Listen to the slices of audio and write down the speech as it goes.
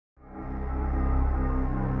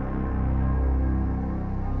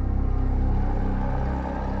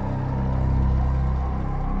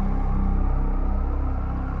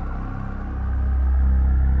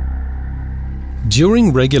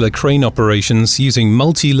During regular crane operations using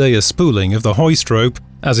multi-layer spooling of the hoist rope,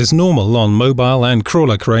 as is normal on mobile and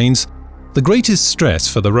crawler cranes, the greatest stress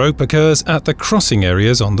for the rope occurs at the crossing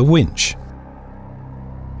areas on the winch.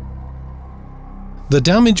 The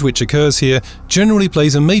damage which occurs here generally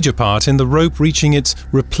plays a major part in the rope reaching its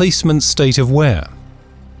replacement state of wear.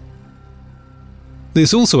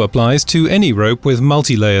 This also applies to any rope with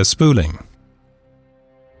multi-layer spooling.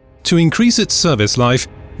 To increase its service life,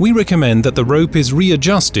 we recommend that the rope is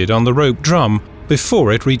readjusted on the rope drum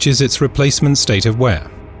before it reaches its replacement state of wear.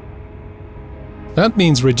 That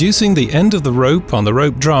means reducing the end of the rope on the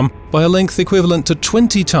rope drum by a length equivalent to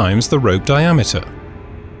 20 times the rope diameter.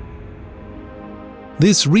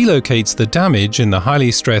 This relocates the damage in the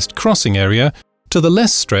highly stressed crossing area to the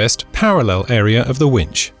less stressed parallel area of the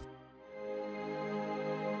winch.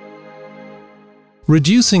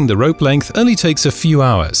 Reducing the rope length only takes a few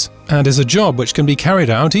hours and is a job which can be carried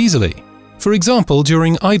out easily, for example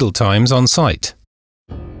during idle times on site.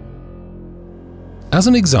 As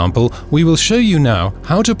an example, we will show you now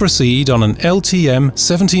how to proceed on an LTM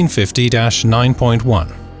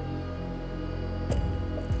 1750-9.1.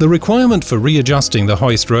 The requirement for readjusting the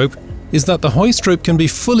hoist rope is that the hoist rope can be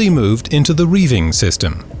fully moved into the reeving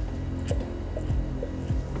system.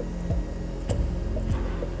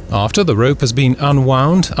 After the rope has been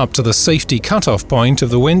unwound up to the safety cut-off point of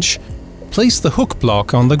the winch, place the hook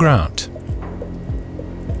block on the ground.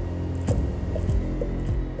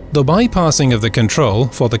 The bypassing of the control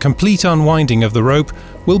for the complete unwinding of the rope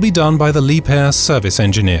will be done by the Liebherr service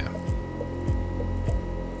engineer.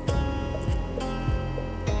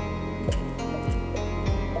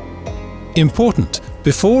 Important: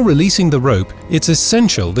 before releasing the rope, it's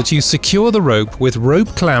essential that you secure the rope with rope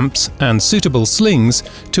clamps and suitable slings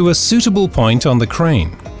to a suitable point on the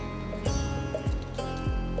crane.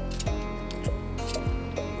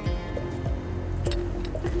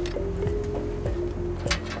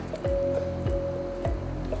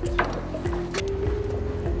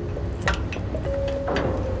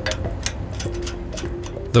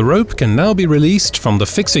 The rope can now be released from the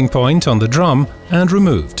fixing point on the drum and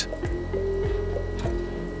removed.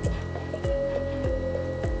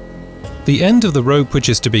 The end of the rope which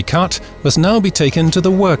is to be cut must now be taken to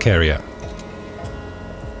the work area.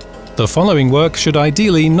 The following work should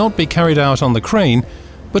ideally not be carried out on the crane,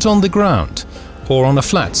 but on the ground or on a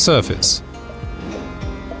flat surface.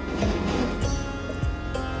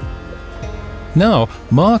 Now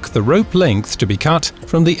mark the rope length to be cut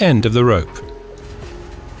from the end of the rope.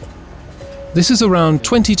 This is around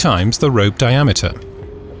 20 times the rope diameter.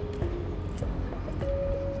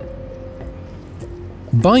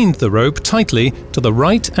 Bind the rope tightly to the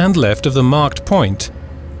right and left of the marked point,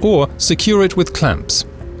 or secure it with clamps.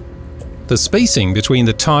 The spacing between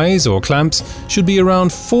the ties or clamps should be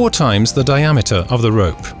around 4 times the diameter of the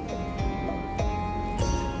rope.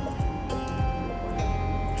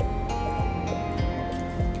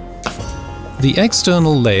 The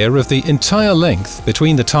external layer of the entire length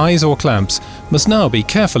between the ties or clamps must now be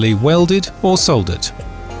carefully welded or soldered.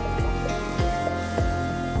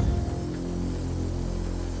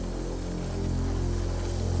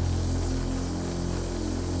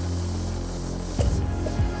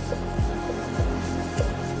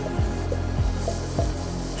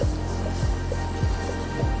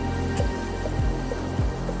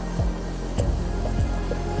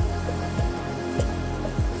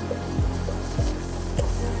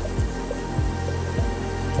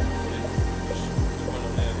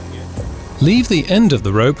 Leave the end of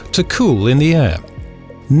the rope to cool in the air.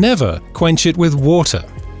 Never quench it with water.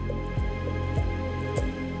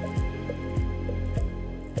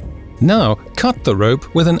 Now cut the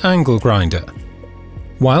rope with an angle grinder.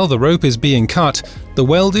 While the rope is being cut, the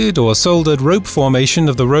welded or soldered rope formation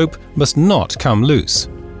of the rope must not come loose.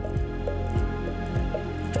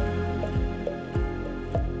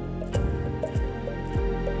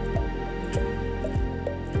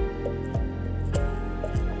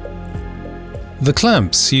 The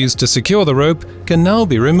clamps used to secure the rope can now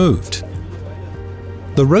be removed.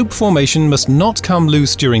 The rope formation must not come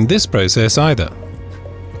loose during this process either.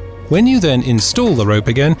 When you then install the rope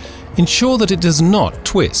again, ensure that it does not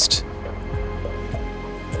twist.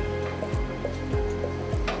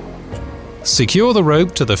 Secure the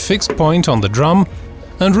rope to the fixed point on the drum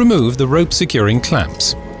and remove the rope securing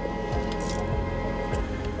clamps.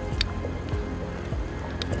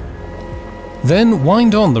 Then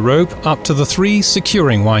wind on the rope up to the 3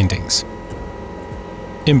 securing windings.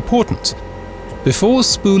 Important: before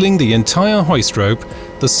spooling the entire hoist rope,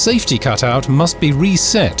 the safety cutout must be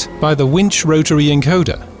reset by the winch rotary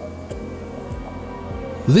encoder.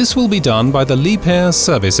 This will be done by the Liebherr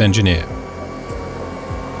service engineer.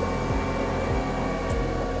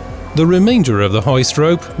 The remainder of the hoist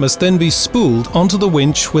rope must then be spooled onto the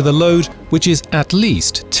winch with a load which is at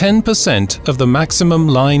least 10% of the maximum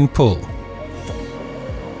line pull.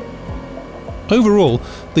 Overall,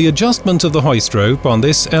 the adjustment of the hoist rope on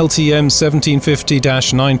this LTM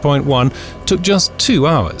 1750-9.1 took just 2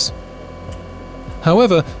 hours.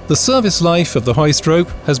 However, the service life of the hoist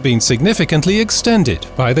rope has been significantly extended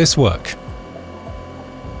by this work.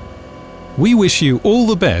 We wish you all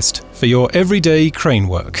the best for your everyday crane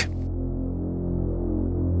work.